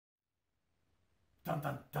Dun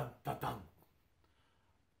dun dun dun dun.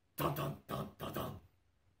 Dun dun dun dun dun.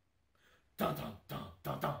 Dun dun dun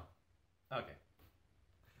dun dun. Okay.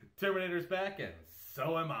 Terminator's back and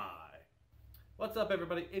so am I. What's up,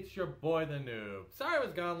 everybody? It's your boy the Noob. Sorry I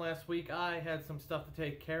was gone last week. I had some stuff to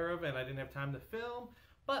take care of and I didn't have time to film,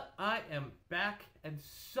 but I am back and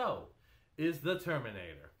so is the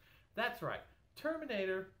Terminator. That's right.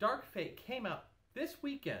 Terminator Dark Fate came out this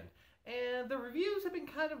weekend and the reviews have been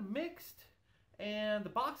kind of mixed and the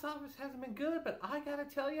box office hasn't been good, but I gotta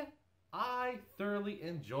tell you, I thoroughly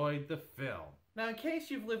enjoyed the film. Now, in case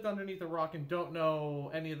you've lived underneath a rock and don't know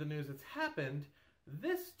any of the news that's happened,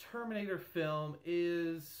 this Terminator film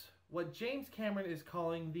is what James Cameron is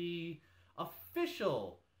calling the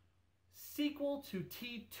official sequel to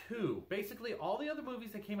T2. Basically, all the other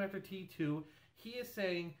movies that came after T2, he is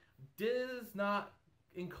saying does not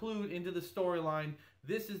include into the storyline.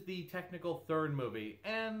 This is the technical third movie.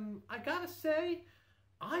 And I gotta say,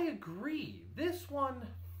 I agree. This one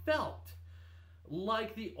felt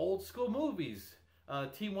like the old school movies,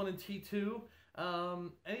 T1 and T2.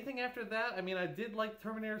 Anything after that, I mean, I did like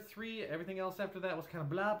Terminator 3. Everything else after that was kind of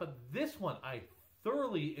blah, but this one I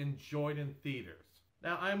thoroughly enjoyed in theaters.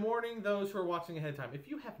 Now, I'm warning those who are watching ahead of time. If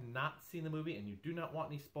you have not seen the movie and you do not want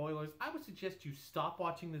any spoilers, I would suggest you stop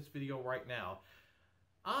watching this video right now.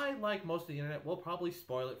 I, like most of the internet, will probably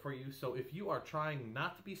spoil it for you, so if you are trying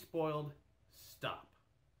not to be spoiled, stop.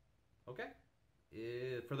 Okay?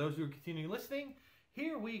 For those who are continuing listening,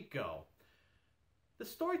 here we go. The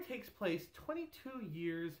story takes place 22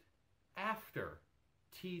 years after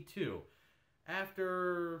T2.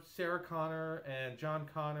 After Sarah Connor and John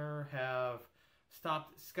Connor have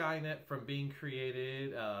stopped Skynet from being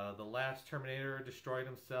created, the last Terminator destroyed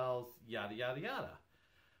themselves, yada yada yada.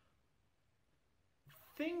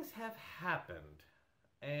 Things have happened,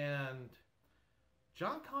 and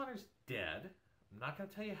John Connor's dead. I'm not going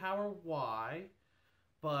to tell you how or why,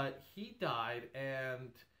 but he died, and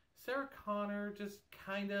Sarah Connor just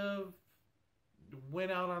kind of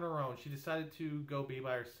went out on her own. She decided to go be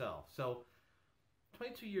by herself. So,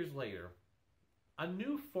 22 years later, a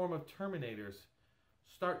new form of Terminators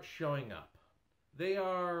start showing up. They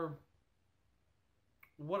are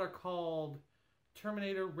what are called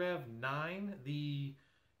Terminator Rev 9, the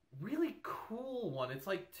really cool one. It's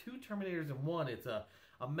like two Terminators in one. It's a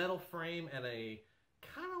metal frame and a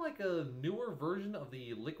kind of like a newer version of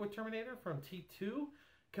the Liquid Terminator from T2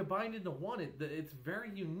 combined into one. It's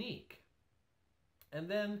very unique.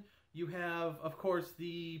 And then you have, of course,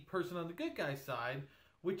 the person on the good guy side,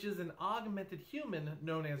 which is an augmented human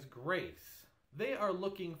known as Grace. They are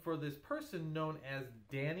looking for this person known as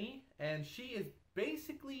Danny, and she is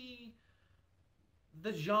basically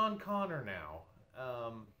the John Connor now.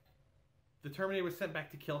 The Terminator was sent back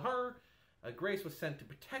to kill her. Grace was sent to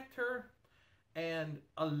protect her. And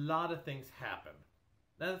a lot of things happen.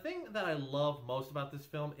 Now, the thing that I love most about this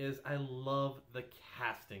film is I love the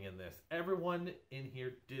casting in this. Everyone in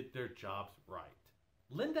here did their jobs right.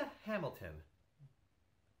 Linda Hamilton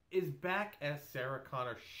is back as Sarah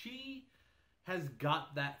Connor. She has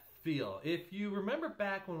got that feel. If you remember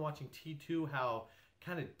back when watching T2, how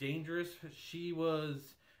kind of dangerous she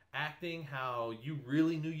was acting, how you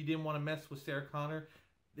really knew you didn't want to mess with Sarah Connor,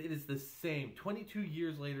 it is the same. 22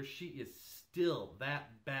 years later, she is still that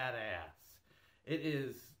badass. It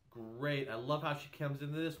is great. I love how she comes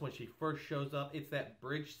into this when she first shows up. It's that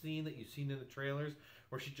bridge scene that you've seen in the trailers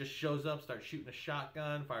where she just shows up, starts shooting a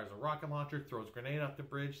shotgun, fires a rocket launcher, throws a grenade off the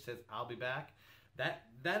bridge, says, "I'll be back."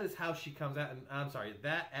 That is how she comes out. And I'm sorry,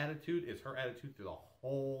 that attitude is her attitude through the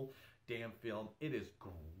whole damn film. It is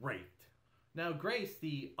great. Now, Grace,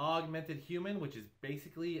 the augmented human, which is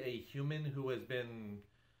basically a human who has been,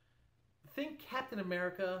 think Captain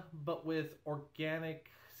America, but with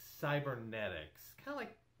organic cybernetics. Kind of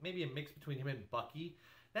like maybe a mix between him and Bucky.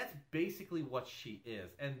 That's basically what she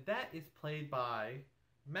is. And that is played by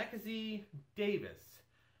Mackenzie Davis.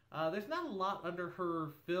 There's not a lot under her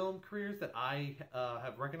film careers that I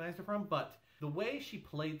have recognized her from, but the way she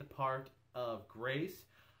played the part of Grace,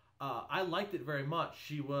 I liked it very much.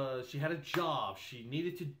 She had a job. She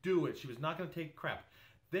needed to do it. She was not going to take crap.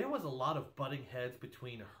 There was a lot of butting heads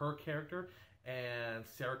between her character and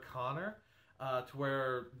Sarah Connor, to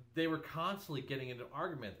where they were constantly getting into an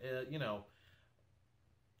argument. You know,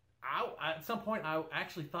 at some point, I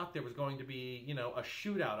actually thought there was going to be, you know, a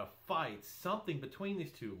shootout, a fight, something between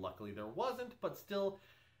these two. Luckily, there wasn't, but still,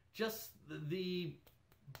 just the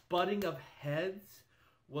butting of heads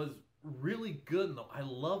was really good. I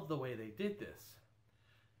love the way they did this.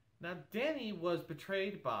 Now, Danny was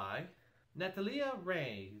portrayed by Natalia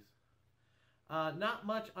Reyes. Not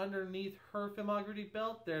much underneath her filmography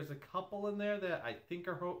belt. There's a couple in there that I think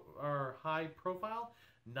are high profile.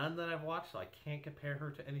 None that I've watched, so I can't compare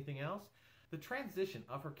her to anything else. The transition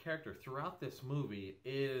of her character throughout this movie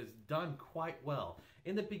is done quite well.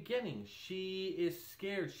 In the beginning, she is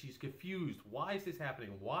scared. She's confused. Why is this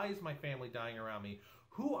happening? Why is my family dying around me?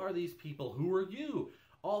 Who are these people? Who are you?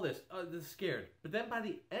 All this. This scared. But then by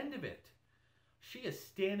the end of it, she is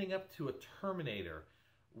standing up to a Terminator,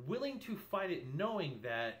 willing to fight it, knowing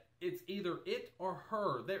that it's either it or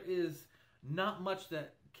her. There is not much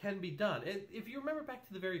that can be done. If you remember back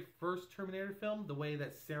to the very first Terminator film, the way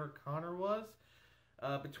that Sarah Connor was,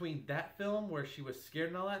 between that film where she was scared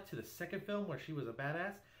and all that, to the second film where she was a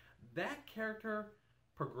badass, that character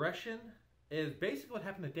progression is basically what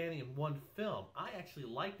happened to Danny in one film. I actually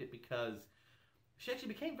liked it because she actually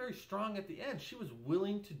became very strong at the end. She was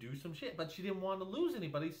willing to do some shit, but she didn't want to lose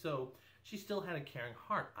anybody, so she still had a caring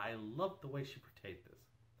heart. I loved the way she portrayed this.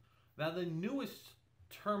 Now, the newest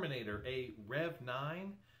Terminator, a Rev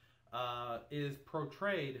 9, is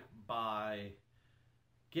portrayed by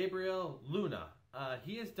Gabriel Luna.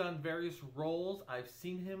 He has done various roles. I've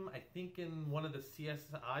seen him, I think, in one of the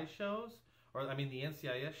CSI shows, or I mean the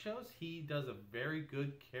NCIS shows. He does a very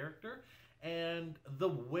good character, and the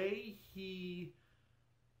way he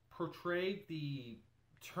portrayed the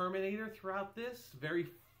Terminator throughout this, very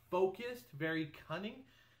focused, very cunning,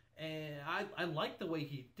 and I like the way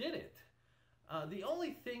he did it. The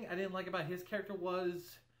only thing I didn't like about his character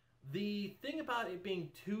was the thing about it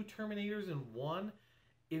being two Terminators in one.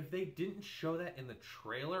 If they didn't show that in the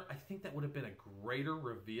trailer, I think that would have been a greater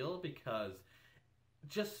reveal, because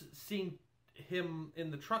just seeing him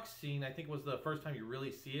in the truck scene, I think was the first time you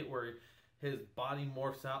really see it, where his body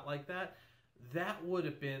morphs out like that. That would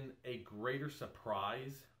have been a greater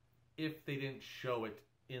surprise if they didn't show it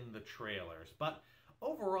in the trailers. But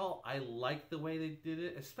overall, I like the way they did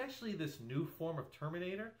it, especially this new form of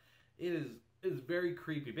Terminator. It is very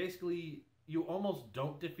creepy. Basically, you almost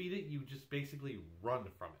don't defeat it, you just basically run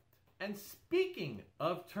from it. And speaking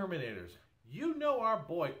of Terminators, you know our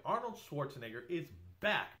boy Arnold Schwarzenegger is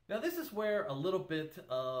back. Now this is where a little bit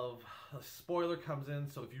of a spoiler comes in,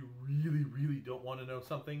 so if you really don't want to know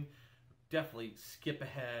something, definitely skip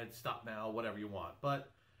ahead, stop now, whatever you want.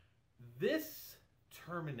 But this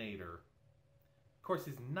Terminator, of course,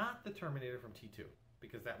 is not the Terminator from T2,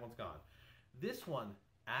 because that one's gone. This one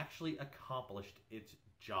actually accomplished its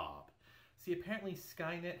job. See, apparently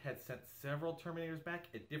Skynet had sent several Terminators back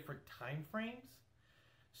at different time frames.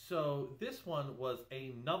 So this one was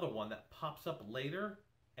another one that pops up later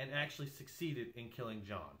and actually succeeded in killing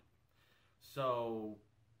John. So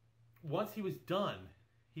once he was done,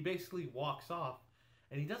 he basically walks off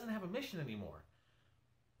and he doesn't have a mission anymore.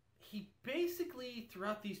 He basically,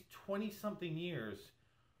 throughout these 20-something years,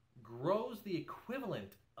 grows the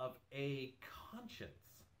equivalent of a conscience.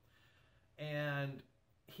 And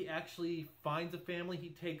he actually finds a family he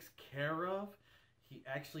takes care of. He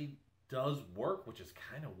actually does work, which is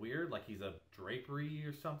kind of weird. Like he's a drapery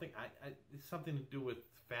or something. It's something to do with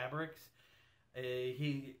fabrics.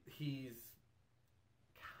 He's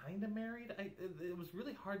kind of married. It was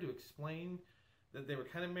really hard to explain that they were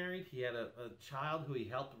kind of married. He had a child who he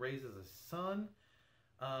helped raise as a son.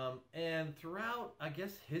 And throughout, I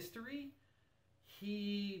guess, history,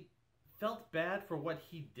 he felt bad for what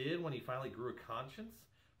he did when he finally grew a conscience.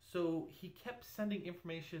 So he kept sending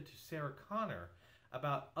information to Sarah Connor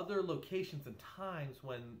about other locations and times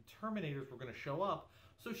when Terminators were going to show up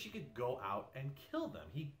so she could go out and kill them.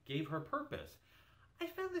 He gave her purpose. I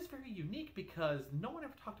found this very unique because no one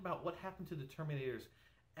ever talked about what happened to the Terminators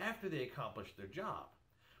after they accomplished their job.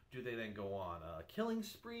 Do they then go on a killing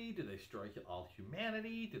spree? Do they destroy all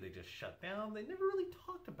humanity? Do they just shut down? They never really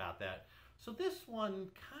talked about that. So this one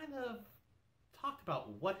kind of talked about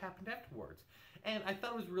what happened afterwards. And I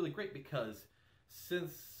thought it was really great because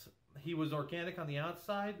since he was organic on the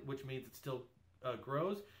outside, which means it still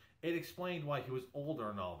grows, it explained why he was older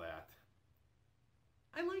and all that.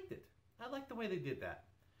 I liked it. I liked the way they did that.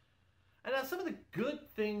 And now some of the good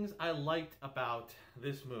things I liked about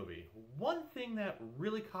this movie. One thing that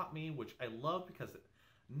really caught me, which I love because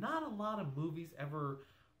not a lot of movies ever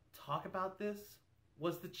talk about this,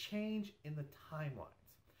 was the change in the timelines.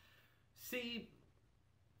 See,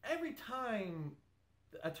 every time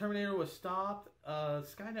a Terminator was stopped,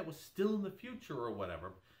 Skynet was still in the future or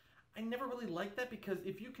whatever. I never really liked that because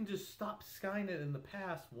if you can just stop Skynet in the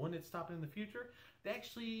past, wouldn't it stop it in the future? They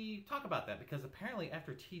actually talk about that because apparently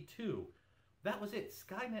after T2, that was it.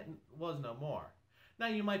 Skynet was no more. Now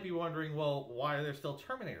you might be wondering, well, why are there still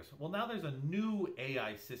Terminators? Well, now there's a new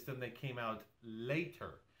AI system that came out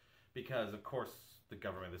later because, of course, the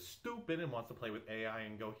government is stupid and wants to play with AI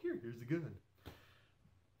and go, here's a gun.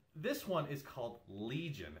 This one is called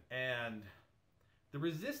Legion, and the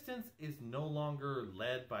Resistance is no longer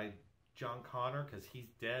led by John Connor because he's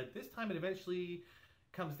dead. This time it eventually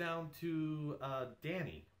comes down to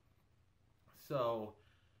Danny. So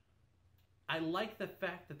I like the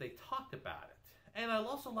fact that they talked about it. And I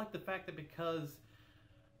also like the fact that because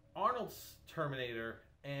Arnold's Terminator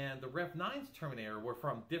and the Rev 9's Terminator were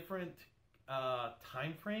from different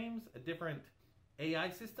time frames, different AI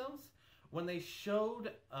systems, when they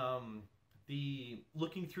showed the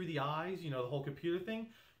looking through the eyes, you know, the whole computer thing,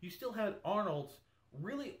 you still had Arnold's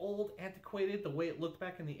really old, antiquated, the way it looked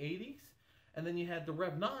back in the 80s. And then you had the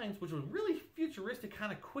Rev 9s, which was really futuristic,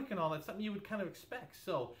 kind of quick and all that, something you would kind of expect.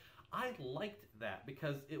 So I liked that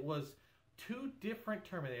because it was two different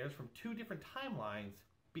Terminators from two different timelines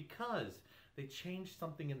because they changed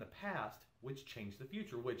something in the past, which changed the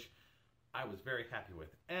future, which I was very happy with.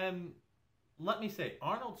 And let me say,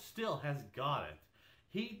 Arnold still has got it.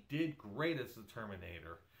 He did great as the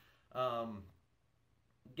Terminator.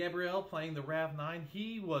 Gabriel playing the Rav-9,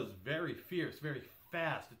 he was very fierce, very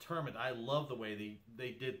fast, determined. I love the way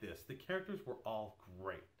they did this. The characters were all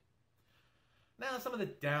great. Now, some of the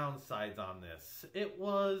downsides on this. It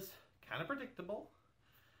was kind of predictable.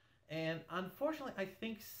 And unfortunately, I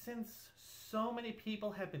think since so many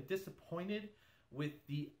people have been disappointed with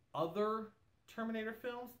the other Terminator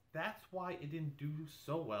films, that's why it didn't do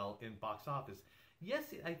so well in box office. Yes,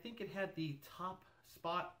 I think it had the top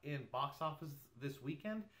spot in box office this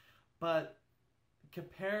weekend, but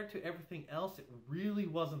compared to everything else, it really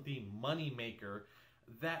wasn't the money maker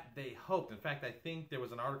that they hoped. In fact, I think there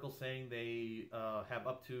was an article saying they have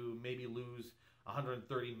up to maybe lose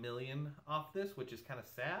 130 million off this, which is kind of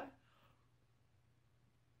sad.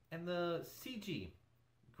 And the CG,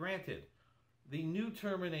 granted, the new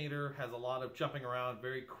Terminator has a lot of jumping around,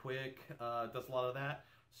 very quick, does a lot of that.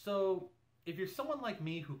 So if you're someone like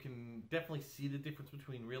me who can definitely see the difference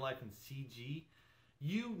between real life and CG,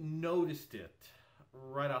 you noticed it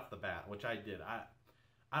right off the bat, which I did.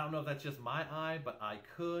 I don't know if that's just my eye, but I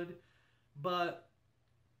could.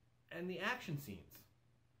 And the action scenes.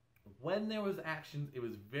 When there was action, it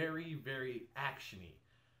was very, very actiony.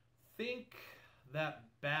 Think that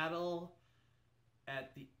battle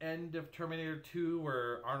at the end of Terminator 2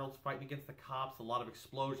 where Arnold's fighting against the cops, a lot of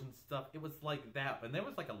explosions stuff. It was like that, and there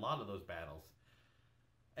was like a lot of those battles.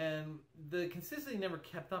 And the consistency never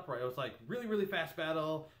kept up right. It was like really, really fast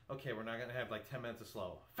battle. Okay, we're not going to have like 10 minutes of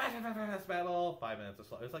slow. Fast battle, 5 minutes of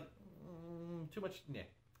slow. It was like too much. Yeah.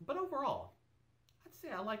 But overall, I'd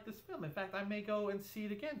say I like this film. In fact, I may go and see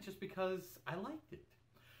it again just because I liked it.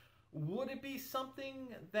 Would it be something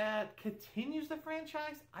that continues the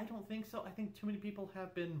franchise? I don't think so. I think too many people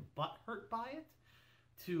have been butthurt by it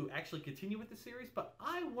to actually continue with the series, but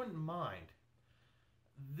I wouldn't mind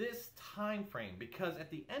this time frame because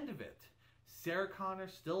at the end of it, Sarah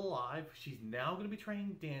Connor's still alive. She's now going to be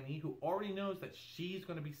training Danny, who already knows that she's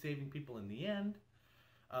going to be saving people in the end.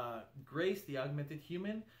 Grace, the augmented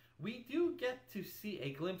human, we do get to see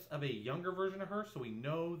a glimpse of a younger version of her, so we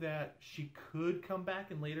know that she could come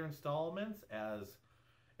back in later installments as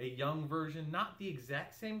a young version. Not the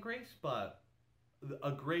exact same Grace, but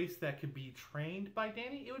a Grace that could be trained by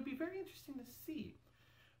Danny. It would be very interesting to see.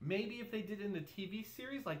 Maybe if they did it in a TV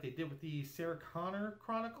series like they did with the Sarah Connor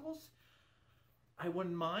Chronicles, I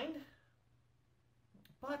wouldn't mind.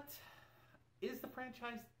 But is the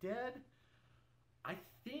franchise dead? I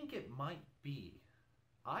think it might be.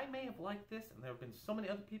 I may have liked this, and there have been so many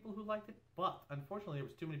other people who liked it, but unfortunately there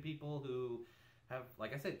was too many people who have,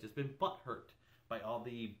 like I said, just been butthurt by all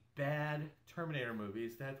the bad Terminator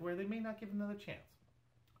movies where they may not give another chance.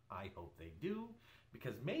 I hope they do,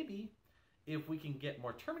 because maybe if we can get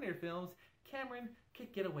more Terminator films, Cameron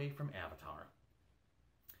could get away from Avatar.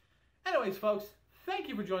 Anyways, folks, thank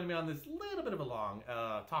you for joining me on this little bit of a long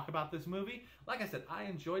talk about this movie. Like I said, I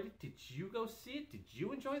enjoyed it. Did you go see it? Did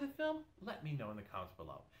you enjoy the film? Let me know in the comments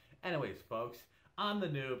below. Anyways, folks, I'm the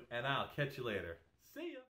Noob, and I'll catch you later.